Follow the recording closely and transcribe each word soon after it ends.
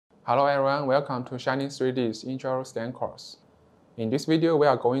Hello everyone, welcome to Shining 3D's Intraoral Scan course. In this video, we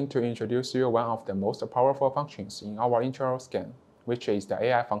are going to introduce you one of the most powerful functions in our intraoral scan, which is the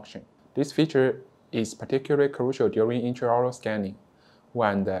AI function. This feature is particularly crucial during intraoral scanning.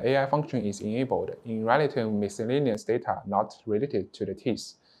 When the AI function is enabled, in relative miscellaneous data not related to the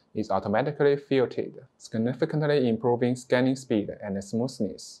teeth is automatically filtered, significantly improving scanning speed and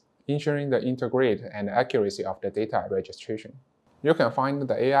smoothness, ensuring the integrity and accuracy of the data registration. You can find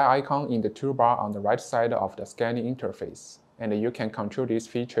the AI icon in the toolbar on the right side of the scanning interface, and you can control these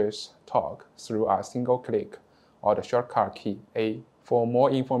features talk through a single click or the shortcut key A. For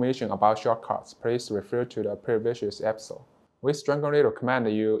more information about shortcuts, please refer to the previous episode. We strongly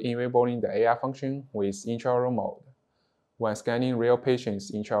recommend you enabling the AI function with intraoral mode when scanning real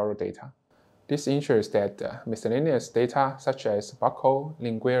patients' intraoral data. This ensures that miscellaneous data such as buccal,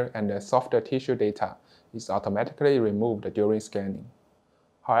 lingual, and softer tissue data is automatically removed during scanning.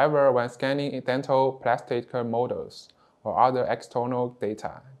 However, when scanning dental plastic models or other external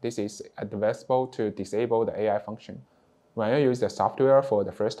data, this is advisable to disable the AI function. When you use the software for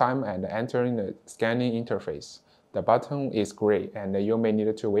the first time and entering the scanning interface, the button is gray and you may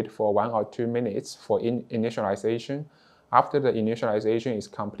need to wait for 1 or 2 minutes for initialization. After the initialization is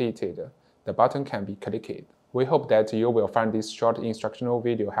completed, the button can be clicked. We hope that you will find this short instructional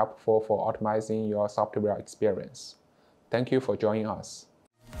video helpful for optimizing your software experience. Thank you for joining us.